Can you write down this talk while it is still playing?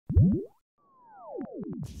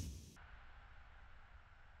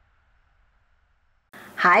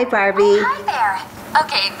Hi, Barbie. Oh, hi there.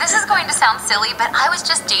 Okay, this is going to sound silly, but I was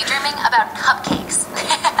just daydreaming about cupcakes.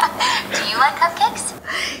 Do you like cupcakes?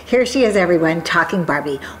 Here she is, everyone, Talking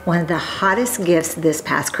Barbie, one of the hottest gifts this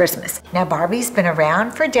past Christmas. Now, Barbie's been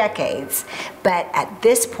around for decades, but at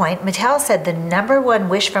this point, Mattel said the #1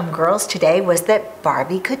 wish from girls today was that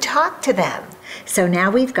Barbie could talk to them. So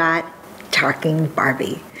now we've got Talking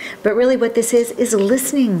Barbie. But really what this is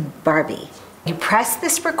listening Barbie. You press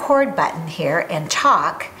this record button here and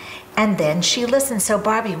talk, and then she listens. So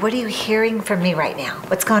Barbie, what are you hearing from me right now?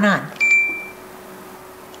 What's going on?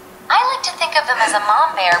 I like to think of them as a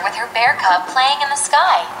mom bear with her bear cub playing in the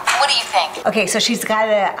sky. What do you think? Okay, so she's got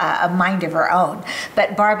a mind of her own.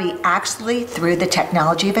 But Barbie actually, through the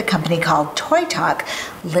technology of a company called Toy Talk,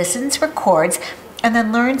 listens, records, and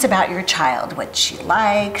then learns about your child, what she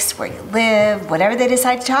likes, where you live, whatever they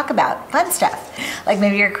decide to talk about. Fun stuff. Like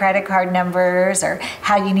maybe your credit card numbers or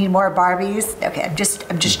how you need more Barbies. Okay, I'm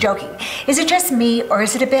just joking. Is it just me, or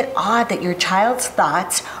is it a bit odd that your child's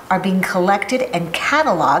thoughts are being collected and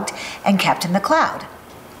cataloged and kept in the cloud?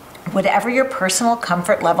 Whatever your personal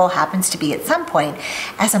comfort level happens to be at some point,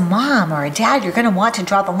 as a mom or a dad, you're going to want to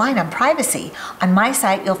draw the line on privacy. On my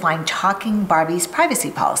site, you'll find Talking Barbie's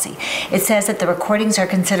privacy policy. It says that the recordings are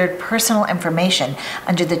considered personal information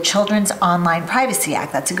under the Children's Online Privacy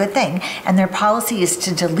Act. That's a good thing. And their policy is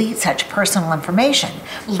to delete such personal information.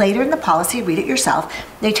 Later in the policy, read it yourself,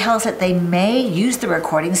 they tell us that they may use the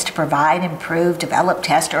recordings to provide, improve, develop,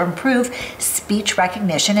 test, or improve speech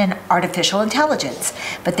recognition and artificial intelligence.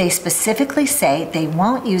 But they specifically say they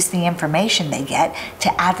won't use the information they get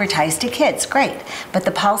to advertise to kids. Great. But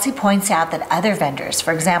the policy points out that other vendors,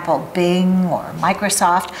 for example, Bing or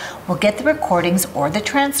Microsoft, will get the recordings or the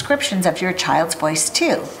transcriptions of your child's voice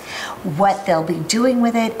too. What they'll be doing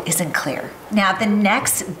with it isn't clear. Now, the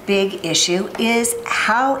next big issue is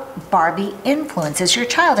how Barbie influences your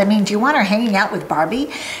child. I mean, do you want her hanging out with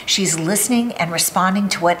Barbie? She's listening and responding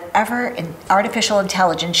to whatever artificial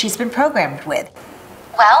intelligence she's been programmed with.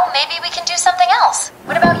 Well, maybe we can do something else.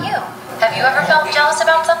 What about you? Have you ever felt jealous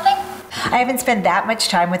about something? I haven't spent that much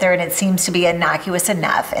time with her, and it seems to be innocuous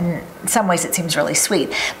enough. In some ways, it seems really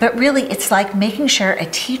sweet. But really, it's like making sure a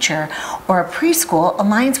teacher or a preschool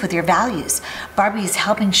aligns with your values. Barbie is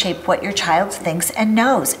helping shape what your child thinks and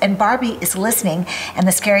knows. And Barbie is listening, and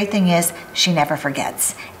the scary thing is, she never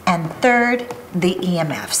forgets. And third, the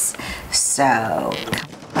EMFs. So,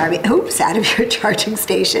 Barbie, oops, out of your charging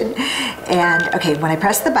station. And, okay, when I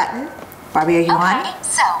press the button, Barbie, are you on? Okay,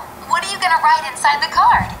 so what are you going to write inside the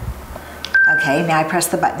card? Okay, now I press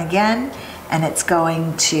the button again, and it's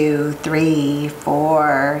going to 3,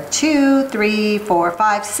 4, 2, 3, 4,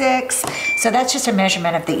 5, 6. So that's just a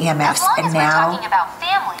measurement of the EMFs. And now, we're talking about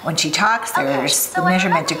family. When she talks, the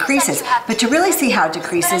measurement decreases. But to really see how it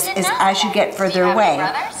decreases is as you get further away.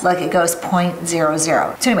 Look, it goes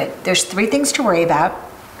 0.00. So anyway, there's 3 things to worry about.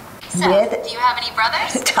 So, do you have any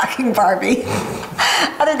brothers? Talking Barbie.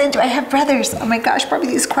 Other than, do I have brothers? Oh my gosh, Barbie,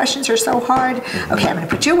 these questions are so hard. Okay, I'm gonna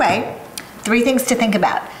put you away. 3 things to think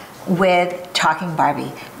about with Talking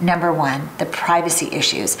Barbie. #1, the privacy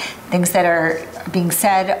issues. Things that are being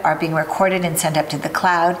said are being recorded and sent up to the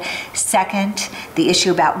cloud. Second, the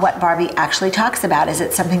issue about what Barbie actually talks about. Is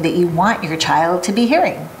it something that you want your child to be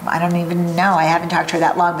hearing? I don't even know. I haven't talked to her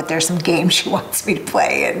that long, but there's some games she wants me to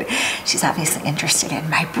play, and she's obviously interested in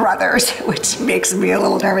my brothers, which makes me a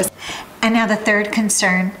little nervous. And now the third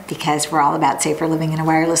concern, because we're all about safer living in a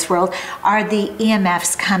wireless world, are the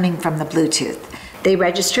EMFs coming from the Bluetooth. They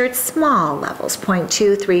register at small levels,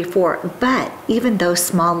 0.2, 3, 4, but even those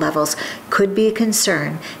small levels could be a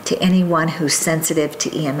concern to anyone who's sensitive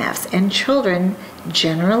to EMFs, and children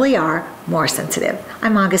generally are more sensitive.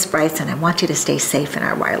 I'm August Bryce, and I want you to stay safe in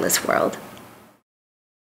our wireless world.